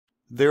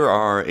There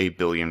are a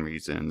billion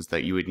reasons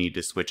that you would need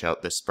to switch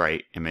out the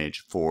sprite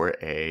image for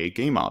a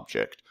game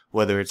object,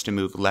 whether it's to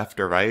move left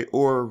or right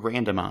or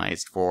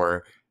randomized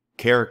for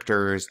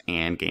characters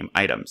and game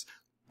items.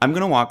 I'm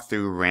going to walk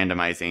through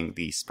randomizing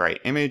the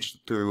sprite image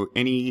through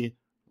any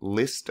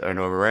list, an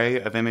array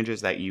of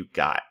images that you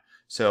got.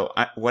 So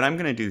what I'm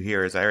going to do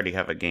here is I already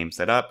have a game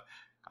set up.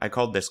 I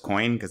called this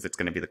coin because it's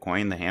going to be the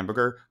coin, the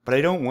hamburger, but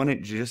I don't want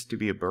it just to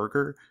be a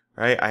burger,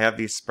 right? I have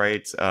these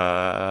sprites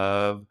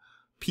of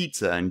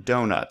pizza and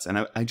donuts,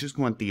 and I just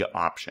want the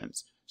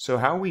options. So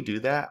how we do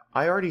that,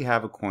 I already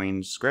have a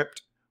coin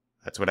script.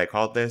 That's what I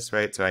called this,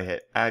 right? So I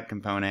hit add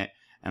component,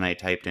 and I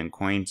typed in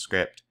coin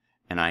script,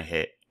 and I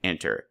hit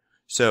enter.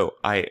 So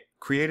I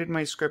created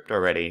my script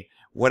already.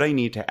 What I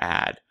need to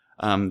add,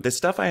 the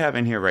stuff I have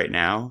in here right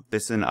now,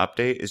 this is an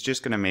update, is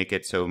just going to make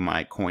it so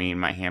my coin,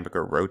 my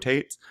hamburger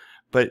rotates,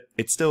 but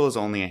it still is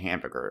only a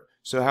hamburger.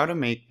 So how to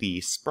make the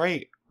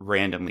sprite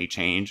randomly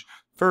change?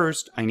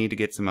 First, I need to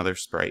get some other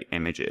sprite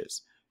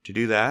images. To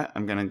do that,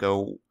 I'm going to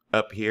go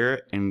up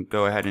here and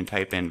go ahead and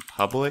type in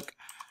public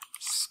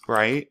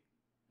sprite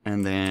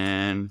and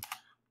then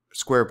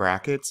square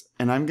brackets.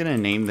 And I'm going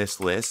to name this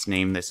list,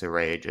 name this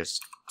array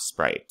just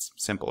sprites.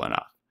 Simple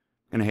enough.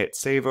 I'm going to hit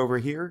save over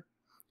here.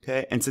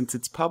 Okay, and since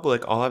it's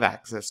public, I'll have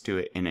access to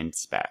it in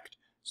inspect.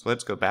 So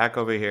let's go back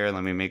over here.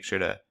 Let me make sure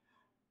to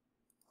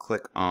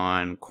click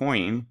on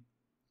coin.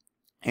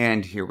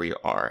 And here we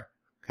are.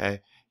 Okay,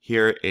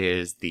 here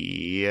is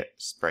the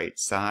sprite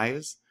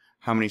size.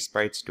 How many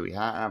sprites do we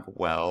have?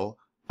 Well,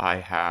 I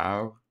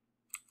have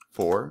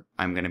 4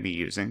 I'm going to be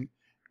using.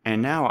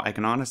 And now I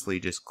can honestly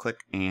just click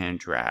and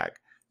drag.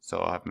 So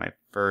I'll have my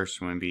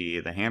first one be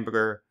the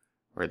hamburger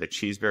or the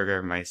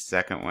cheeseburger. My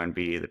second one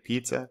be the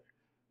pizza.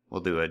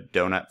 We'll do a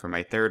donut for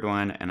my third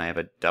one. And I have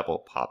a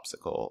double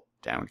popsicle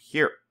down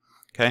here.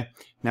 Okay.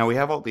 Now we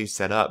have all these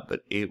set up,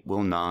 but it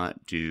will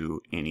not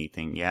do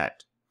anything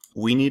yet.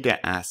 We need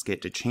to ask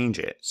it to change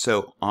it.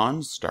 So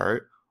on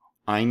start,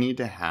 I need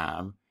to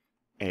have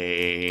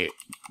I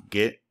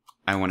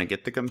want to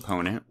get the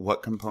component.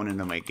 What component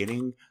am I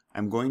getting?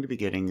 I'm going to be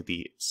getting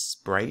the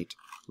sprite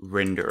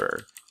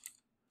renderer.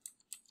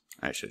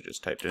 I should have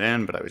just typed it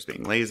in, but I was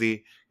being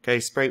lazy. Okay,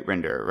 sprite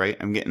renderer, right?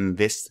 I'm getting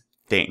this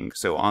thing.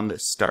 So on the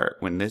start,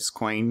 when this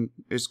coin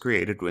is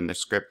created, when the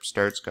script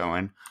starts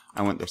going,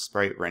 I want the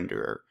sprite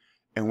renderer.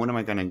 And what am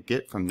I going to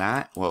get from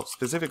that? Well,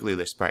 specifically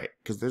the sprite,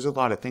 because there's a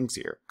lot of things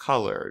here.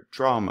 Color,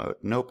 draw mode.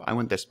 Nope, I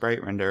want the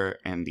sprite renderer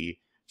and the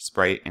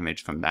sprite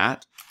image from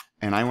that.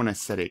 And I want to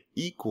set it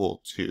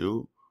equal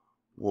to,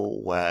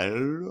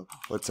 well,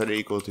 let's set it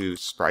equal to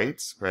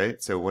sprites,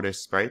 right? So what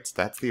is sprites?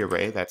 That's the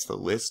array. That's the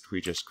list we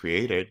just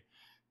created.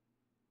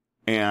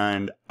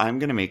 And I'm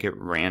going to make it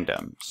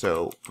random.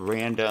 So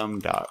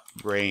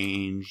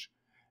random.range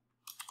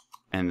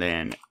and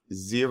then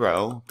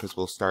 0, because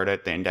we'll start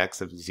at the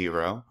index of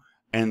 0.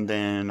 And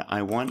then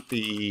I want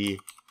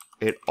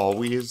it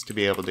always to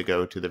be able to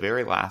go to the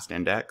very last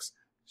index.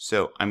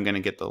 So I'm going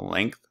to get the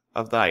length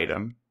of the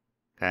item,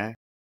 okay,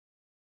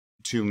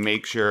 to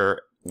make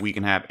sure we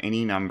can have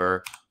any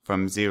number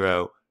from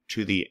 0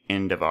 to the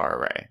end of our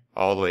array,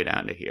 all the way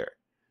down to here.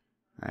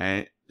 All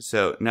right.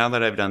 So now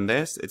that I've done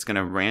this, it's going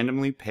to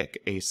randomly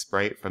pick a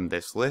sprite from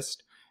this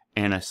list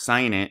and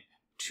assign it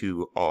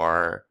to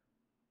our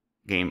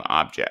game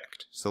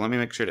object. So let me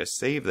make sure to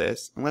save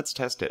this and let's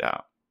test it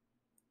out.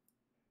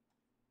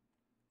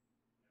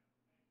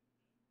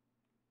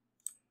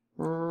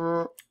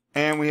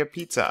 And we have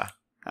pizza.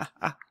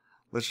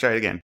 Let's try it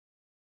again.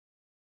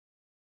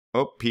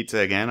 Oh, pizza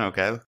again,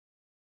 okay.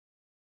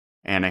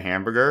 And a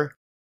hamburger.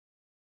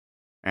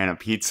 And a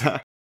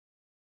pizza.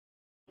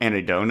 And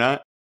a donut.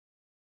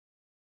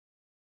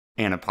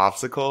 And a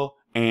popsicle.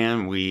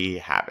 And we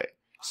have it.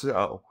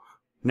 So,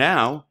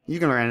 now, you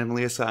can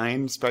randomly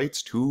assign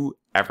sprites to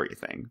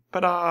everything.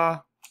 Ta-da!